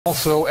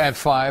Also at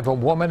 5, a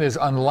woman is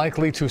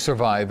unlikely to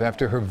survive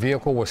after her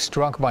vehicle was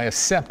struck by a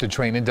SEPTA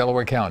train in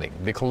Delaware County.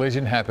 The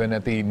collision happened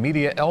at the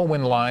Media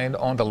Elwyn line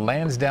on the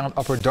Lansdowne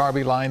Upper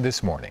Darby line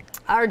this morning.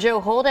 Our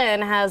Joe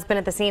Holden has been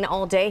at the scene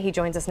all day. He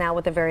joins us now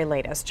with the very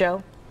latest.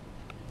 Joe?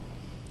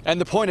 And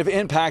the point of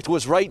impact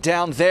was right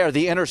down there,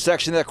 the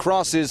intersection that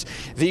crosses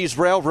these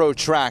railroad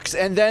tracks.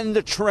 And then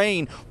the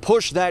train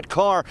pushed that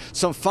car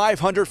some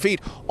 500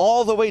 feet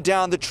all the way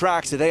down the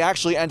tracks. They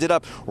actually ended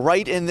up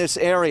right in this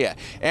area.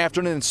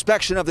 After an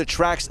inspection of the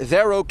tracks,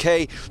 they're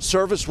okay.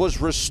 Service was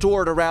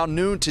restored around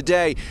noon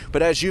today.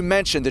 But as you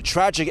mentioned, the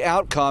tragic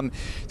outcome,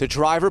 the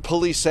driver,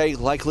 police say,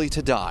 likely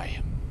to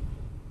die.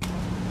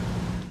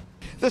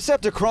 The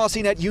SEPTA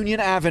crossing at Union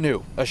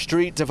Avenue, a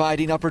street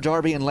dividing Upper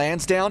Darby and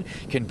Lansdowne,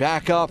 can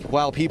back up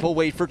while people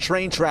wait for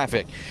train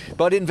traffic.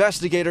 But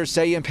investigators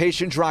say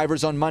impatient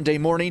drivers on Monday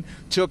morning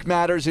took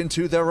matters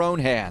into their own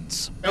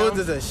hands. It was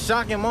just a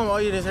shocking moment. All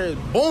you just heard,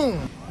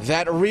 boom.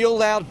 That real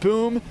loud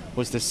boom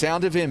was the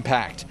sound of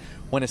impact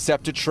when a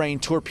SEPTA train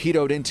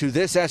torpedoed into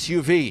this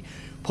SUV,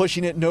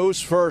 pushing it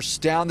nose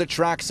first down the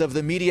tracks of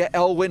the Media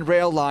Elwyn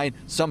rail line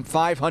some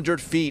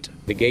 500 feet.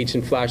 The gates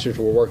and flashers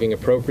were working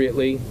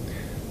appropriately.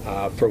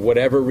 For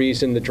whatever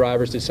reason, the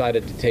drivers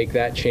decided to take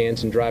that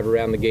chance and drive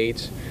around the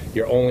gates.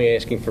 You're only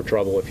asking for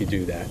trouble if you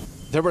do that.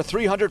 There were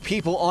 300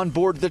 people on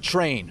board the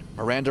train.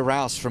 Miranda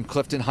Rouse from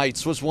Clifton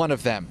Heights was one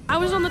of them. I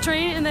was on the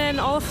train, and then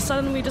all of a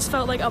sudden we just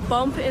felt like a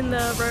bump in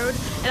the road,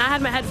 and I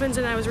had my headphones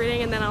in and I was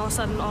reading, and then all of a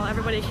sudden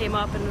everybody came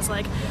up and was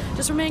like,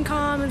 just remain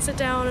calm and sit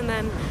down, and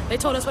then they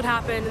told us what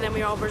happened, and then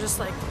we all were just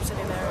like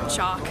sitting there in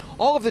shock.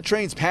 All of the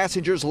train's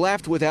passengers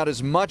left without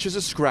as much as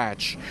a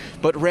scratch,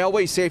 but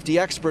railway safety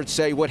experts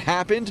say what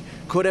happened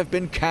could have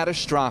been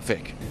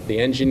catastrophic. The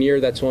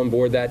engineer that's on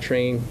board that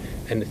train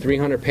and the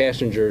 300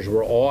 passengers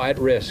were all at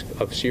risk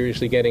of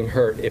seriously getting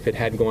hurt if it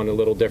had gone a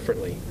little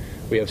differently.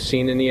 We have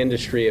seen in the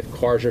industry if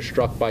cars are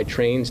struck by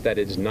trains that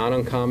it's not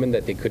uncommon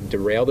that they could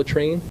derail the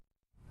train.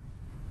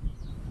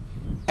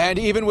 And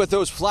even with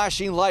those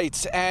flashing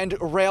lights and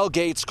rail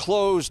gates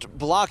closed,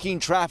 blocking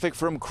traffic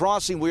from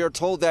crossing, we are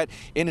told that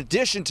in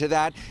addition to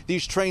that,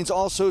 these trains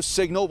also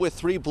signal with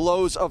 3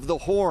 blows of the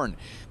horn.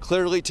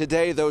 Clearly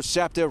today, though,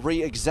 SEPTA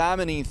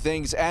re-examining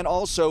things and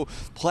also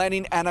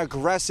planning an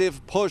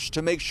aggressive push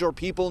to make sure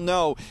people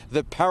know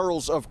the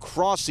perils of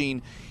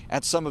crossing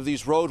at some of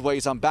these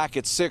roadways. I'm back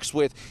at 6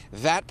 with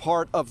that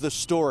part of the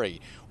story.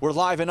 We're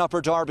live in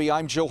Upper Darby.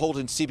 I'm Joe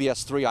Holden,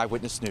 CBS 3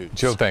 Eyewitness News.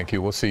 Joe, thank you.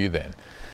 We'll see you then.